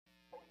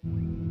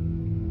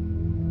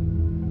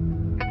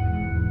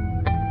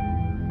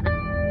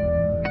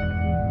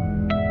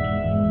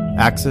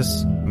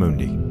Axis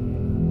Mundi.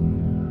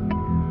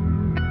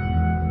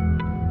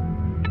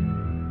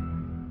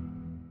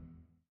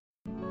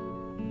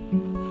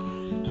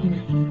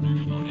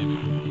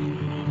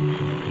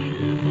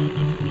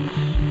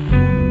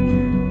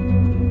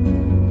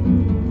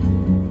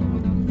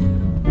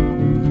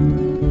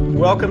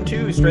 Welcome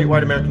to Straight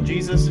White American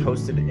Jesus,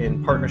 hosted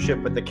in partnership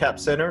with the CAP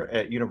Center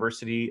at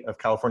University of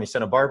California,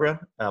 Santa Barbara.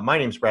 My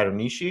name is Brad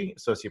Onishi,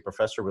 Associate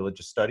Professor of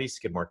Religious Studies,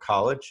 Skidmore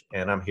College,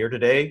 and I'm here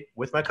today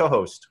with my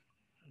co-host.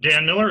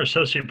 Dan Miller,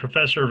 Associate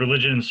Professor of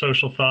Religion and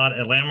Social Thought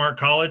at Landmark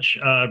College.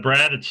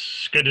 Brad,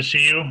 it's good to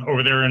see you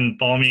over there in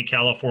balmy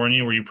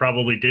California, where you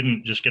probably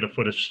didn't just get a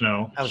foot of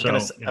snow. I was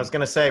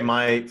going to say,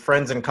 my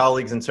friends and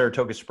colleagues in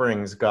Saratoga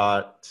Springs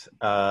got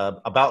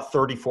about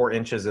 34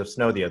 inches of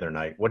snow the other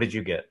night. What did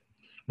you get?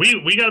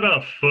 We got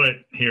about a foot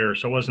here,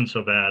 so it wasn't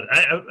so bad.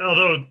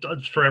 Although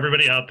for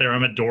everybody out there,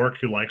 I'm a dork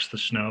who likes the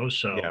snow.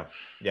 So,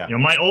 yeah. You know,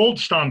 my old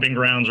stomping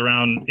grounds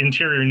around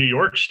interior New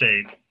York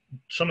State,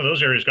 some of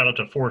those areas got up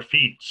to 4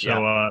 feet.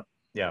 So,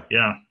 yeah.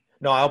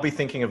 No, I'll be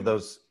thinking of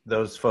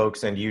those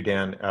folks and you,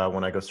 Dan,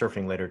 when I go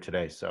surfing later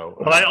today. So,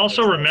 but I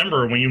also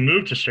remember when you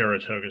moved to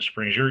Saratoga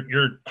Springs,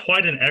 you're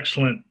quite an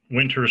excellent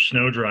winter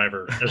snow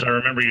driver. As I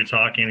remember you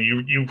talking,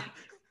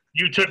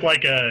 you took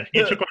like a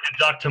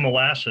duck to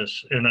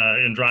molasses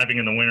in driving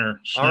in the winter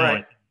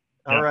snow.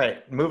 All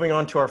right. Moving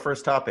on to our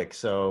first topic.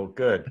 So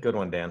good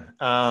one, Dan.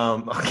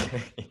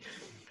 Okay.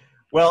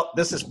 Well,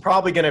 this is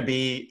probably going to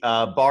be,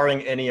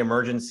 barring any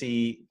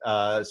emergency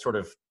sort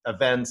of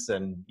events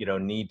and,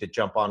 need to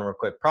jump on real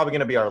quick, probably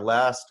going to be our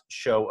last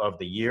show of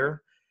the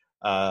year.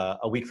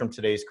 A week from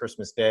today's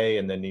Christmas Day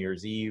and then New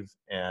Year's Eve.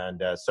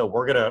 And so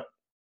we're going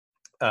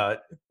to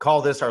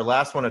call this our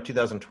last one of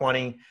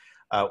 2020.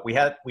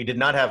 We did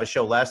not have a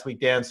show last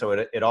week, Dan, so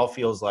it all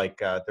feels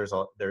like there's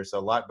a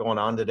lot going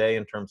on today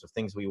in terms of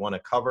things we want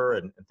to cover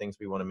and things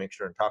we want to make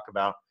sure and talk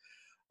about.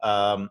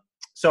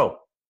 So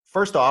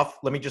first off,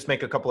 let me just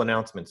make a couple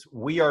announcements.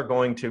 We are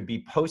going to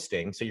be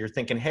posting. So you're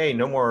thinking, hey,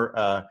 no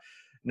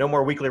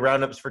more weekly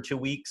roundups for 2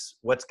 weeks.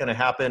 What's going to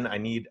happen?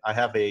 I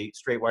have a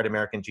Straight White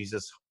American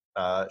Jesus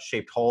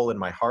shaped hole in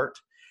my heart.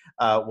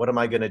 What am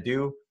I going to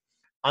do?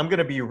 I'm going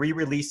to be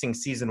re-releasing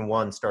season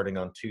 1 starting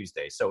on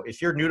Tuesday. So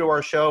if you're new to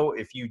our show,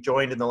 if you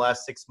joined in the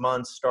last 6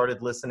 months,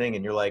 started listening,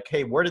 and you're like,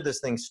 hey, where did this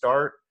thing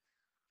start?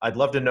 I'd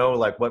love to know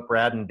like what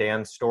Brad and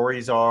Dan's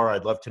stories are.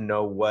 I'd love to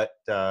know what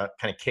kind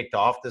of kicked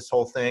off this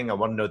whole thing. I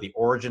want to know the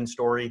origin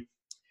story.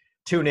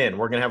 Tune in.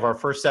 We're going to have our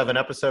first 7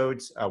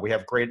 episodes. We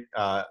have great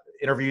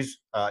interviews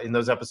in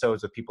those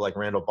episodes with people like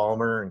Randall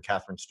Balmer and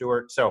Catherine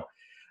Stewart. So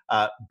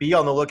be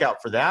on the lookout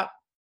for that.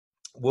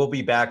 We'll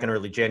be back in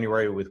early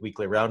January with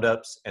weekly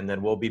roundups, and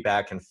then we'll be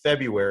back in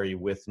February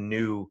with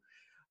new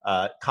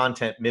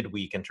content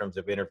midweek in terms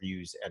of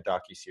interviews and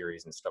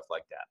docuseries and stuff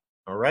like that.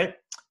 All right.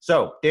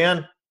 So,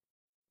 Dan,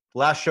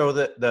 last show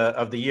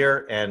of the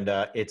year, and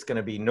it's going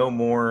to be no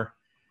more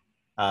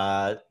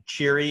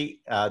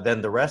cheery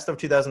than the rest of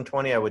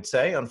 2020, I would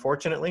say,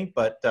 unfortunately,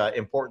 but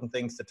important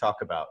things to talk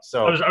about.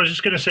 So I was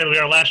just going to say,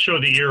 our last show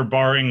of the year,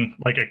 barring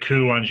like a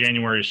coup on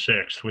January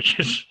 6th, which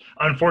is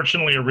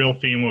unfortunately a real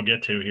theme we'll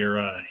get to here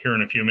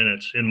in a few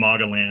minutes in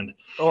MAGA land.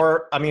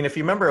 Or, I mean, if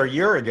you remember a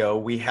year ago,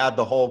 we had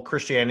the whole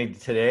Christianity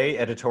Today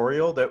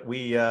editorial that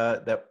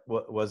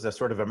was a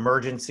sort of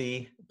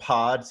emergency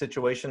pod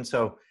situation.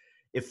 So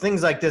if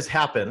things like this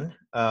happen,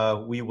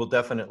 we will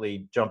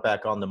definitely jump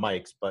back on the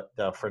mics. But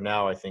for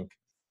now, I think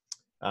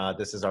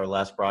this is our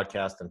last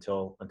broadcast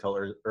until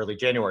early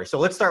January. So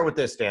let's start with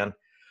this, Dan.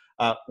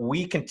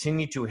 We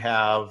continue to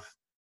have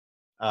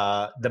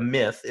the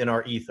myth in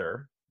our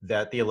ether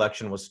that the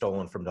election was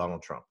stolen from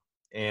Donald Trump.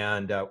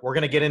 And we're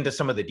going to get into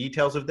some of the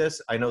details of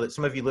this. I know that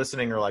some of you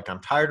listening are like,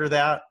 I'm tired of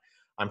that.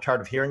 I'm tired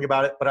of hearing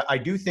about it. But I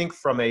do think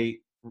from a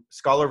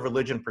scholar of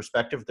religion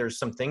perspective, there's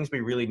some things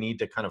we really need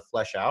to kind of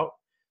flesh out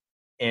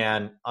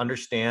and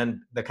understand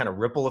the kind of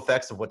ripple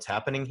effects of what's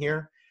happening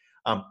here.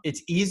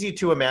 It's easy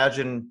to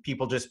imagine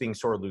people just being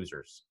sore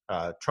losers.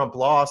 Trump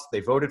lost,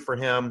 they voted for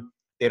him,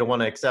 they don't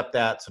want to accept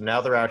that, so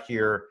now they're out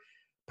here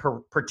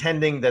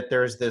pretending that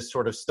there's this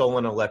sort of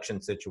stolen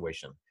election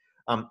situation.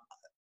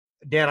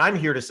 Dan, I'm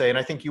here to say, and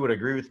I think you would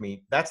agree with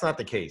me, that's not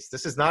the case.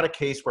 This is not a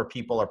case where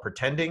people are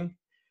pretending.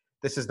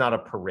 This is not a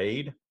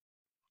parade.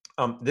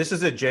 This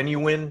is a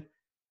genuine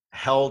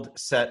held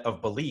set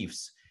of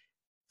beliefs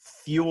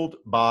fueled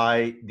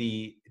by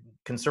the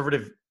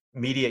conservative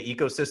media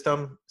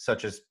ecosystem,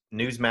 such as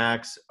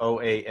Newsmax,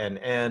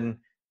 OANN,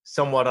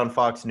 somewhat on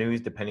Fox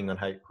News, depending on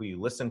who you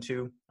listen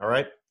to. All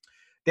right.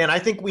 Dan, I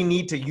think we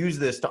need to use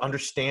this to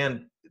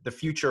understand the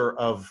future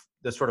of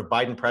the sort of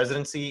Biden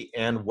presidency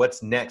and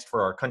what's next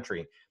for our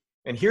country.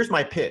 And here's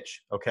my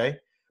pitch. Okay.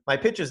 My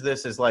pitch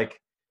is like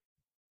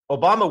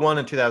Obama won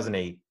in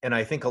 2008. And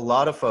I think a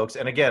lot of folks,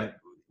 and again,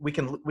 we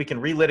can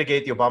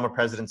relitigate the Obama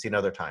presidency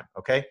another time.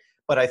 Okay.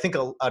 But I think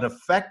an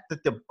effect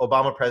that the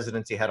Obama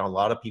presidency had on a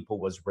lot of people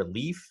was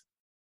relief,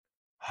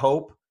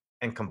 hope,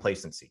 and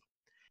complacency.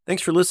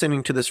 Thanks for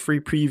listening to this free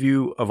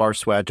preview of our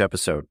Swag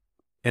episode.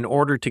 In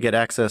order to get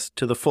access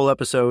to the full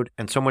episode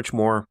and so much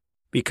more,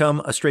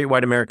 Become a Straight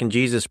White American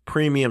Jesus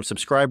premium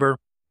subscriber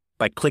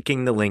by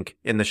clicking the link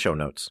in the show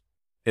notes.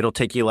 It'll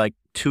take you like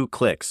 2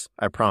 clicks,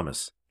 I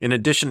promise. In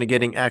addition to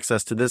getting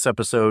access to this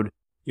episode,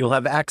 you'll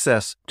have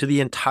access to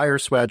the entire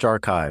Swag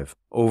archive,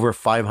 over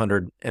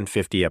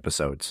 550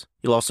 episodes.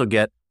 You'll also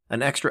get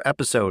an extra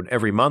episode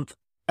every month,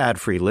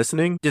 ad-free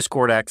listening,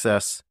 Discord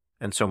access,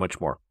 and so much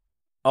more.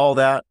 All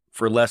that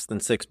for less than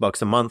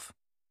 $6 a month,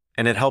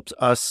 and it helps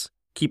us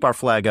keep our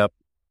flag up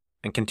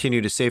and continue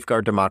to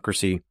safeguard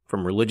democracy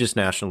from religious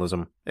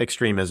nationalism,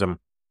 extremism,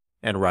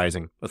 and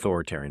rising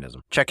authoritarianism.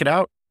 Check it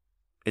out.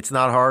 It's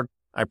not hard,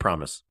 I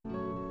promise.